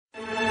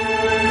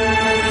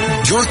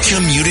You're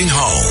commuting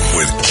home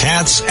with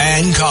Katz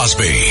and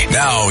Cosby.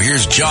 Now,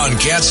 here's John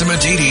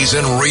Katzimatidis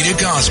and Rita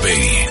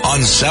Cosby on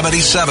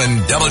 77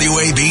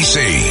 WABC.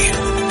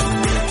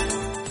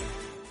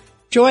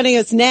 Joining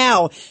us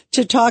now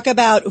to talk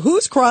about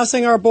who's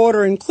crossing our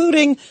border,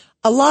 including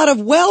a lot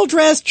of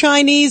well-dressed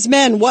Chinese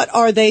men. What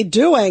are they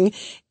doing?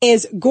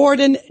 Is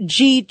Gordon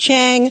G.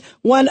 Chang,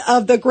 one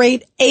of the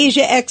great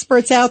Asia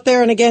experts out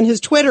there. And again, his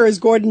Twitter is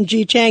Gordon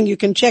G. Chang. You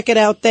can check it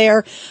out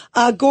there.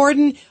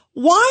 Gordon,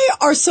 why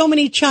are so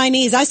many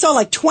Chinese? I saw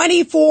like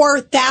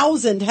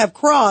 24,000 have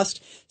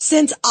crossed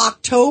since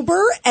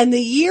October, and the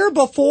year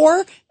before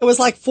it was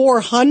like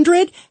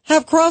 400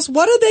 have crossed.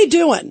 What are they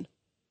doing?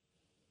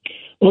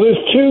 Well, there's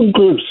two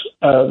groups,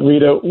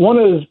 Rita. One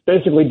is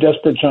basically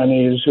desperate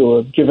Chinese who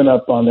have given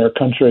up on their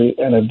country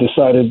and have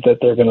decided that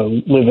they're going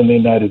to live in the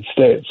United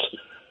States.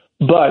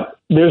 But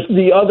there's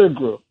the other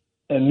group,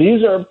 and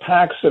these are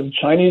packs of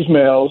Chinese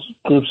males,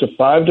 groups of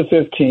 5 to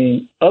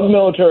 15, of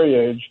military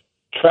age,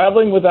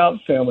 traveling without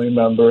family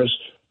members,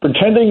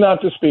 pretending not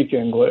to speak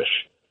English.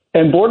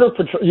 And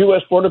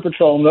U.S. Border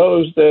Patrol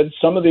knows that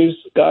some of these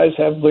guys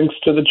have links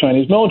to the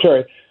Chinese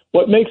military.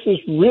 What makes this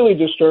really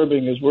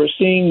disturbing is we're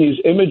seeing these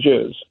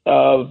images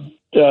of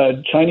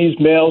Chinese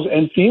males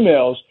and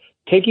females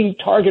taking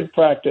target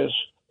practice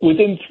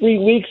within 3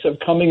 weeks of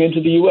coming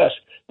into the U.S.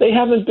 They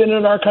haven't been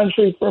in our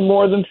country for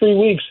more than 3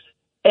 weeks,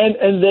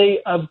 and they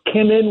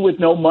came in with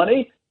no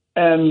money,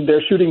 and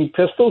they're shooting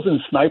pistols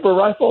and sniper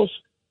rifles.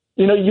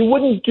 You know, you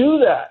wouldn't do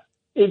that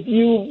if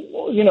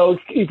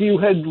you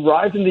had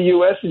arrived in the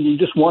U.S. and you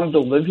just wanted to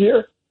live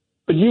here.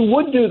 But you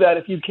would do that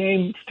if you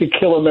came to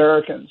kill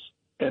Americans.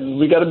 And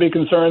we got to be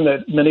concerned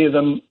that many of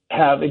them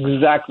have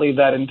exactly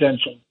that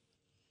intention.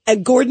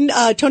 Gordon,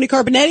 Tony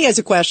Carbonetti has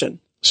a question.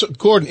 So,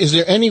 Gordon, is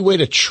there any way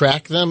to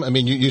track them? I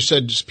mean, you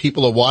said just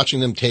people are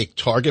watching them take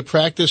target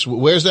practice.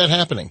 Where's that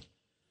happening?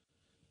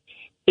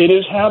 It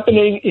is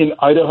happening in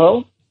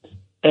Idaho.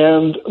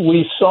 And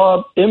we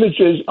saw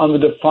images on the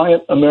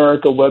Defiant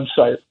America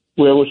website,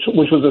 which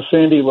was a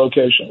Sandy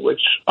location,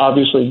 which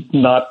obviously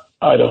not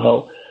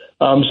Idaho.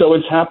 So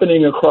it's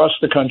happening across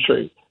the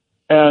country.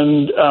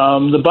 And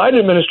the Biden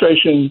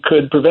administration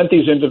could prevent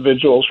these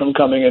individuals from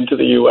coming into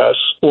the U.S.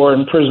 or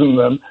imprison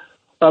them,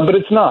 but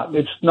it's not.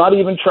 It's not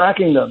even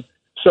tracking them.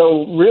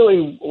 So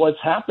really what's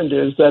happened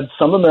is that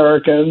some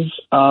Americans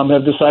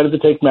have decided to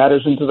take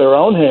matters into their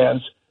own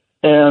hands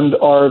and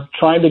are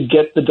trying to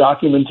get the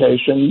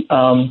documentation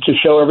to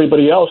show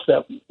everybody else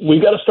that we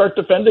got to start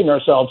defending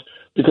ourselves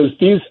because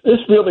this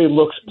really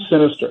looks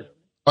sinister.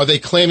 Are they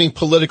claiming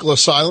political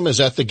asylum? Is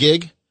that the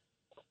gig?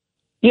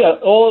 Yeah,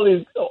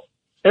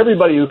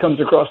 everybody who comes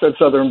across that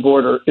southern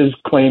border is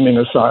claiming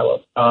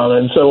asylum,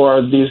 and so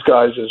are these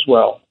guys as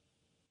well.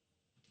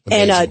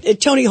 Amazing.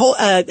 And Tony,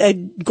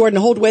 Gordon,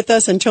 hold with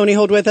us, and Tony,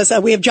 hold with us.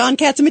 We have John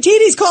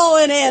Katzimatidis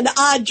calling in.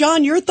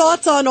 John, your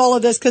thoughts on all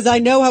of this, because I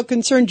know how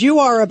concerned you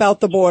are about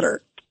the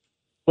border.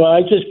 Well,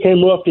 I just came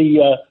off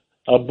the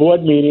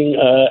board meeting,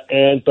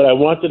 but I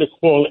wanted to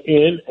call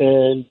in,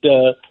 and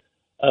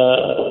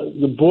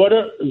the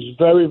border is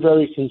very,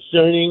 very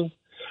concerning.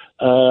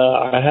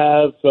 I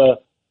have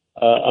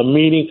a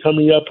meeting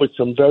coming up with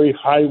some very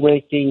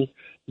high-ranking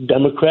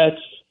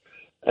Democrats.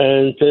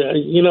 And,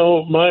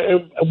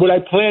 what I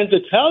plan to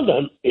tell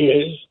them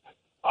is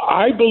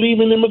I believe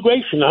in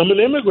immigration. I'm an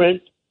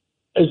immigrant,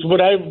 is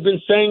what I've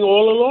been saying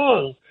all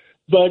along.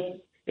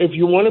 But if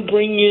you want to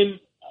bring in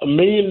 1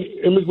 million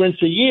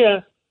immigrants a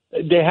year,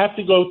 they have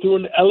to go through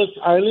an Ellis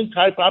Island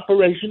type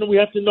operation, and we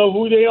have to know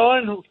who they are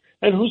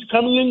and who's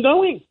coming and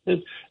going.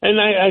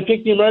 And I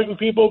think the American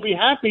people will be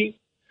happy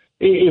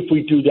if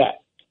we do that.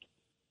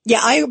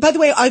 Yeah, by the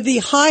way, are the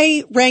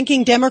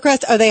high-ranking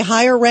Democrats, are they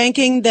higher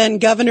ranking than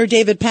Governor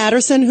David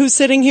Patterson, who's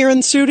sitting here in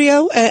the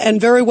studio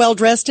and very well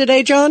dressed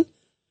today, John?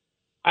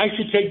 I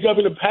should take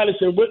Governor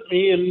Patterson with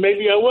me, and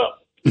maybe I will.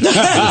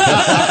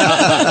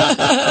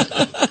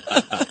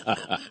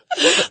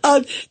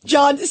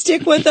 John,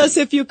 stick with us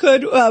if you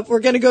could. We're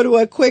going to go to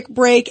a quick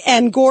break.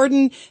 And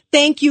Gordon,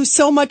 thank you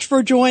so much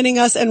for joining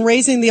us and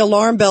raising the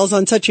alarm bells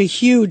on such a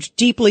huge,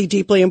 deeply,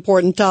 deeply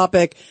important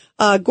topic.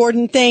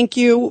 Gordon, thank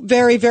you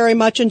very, very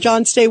much. And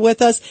John, stay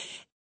with us.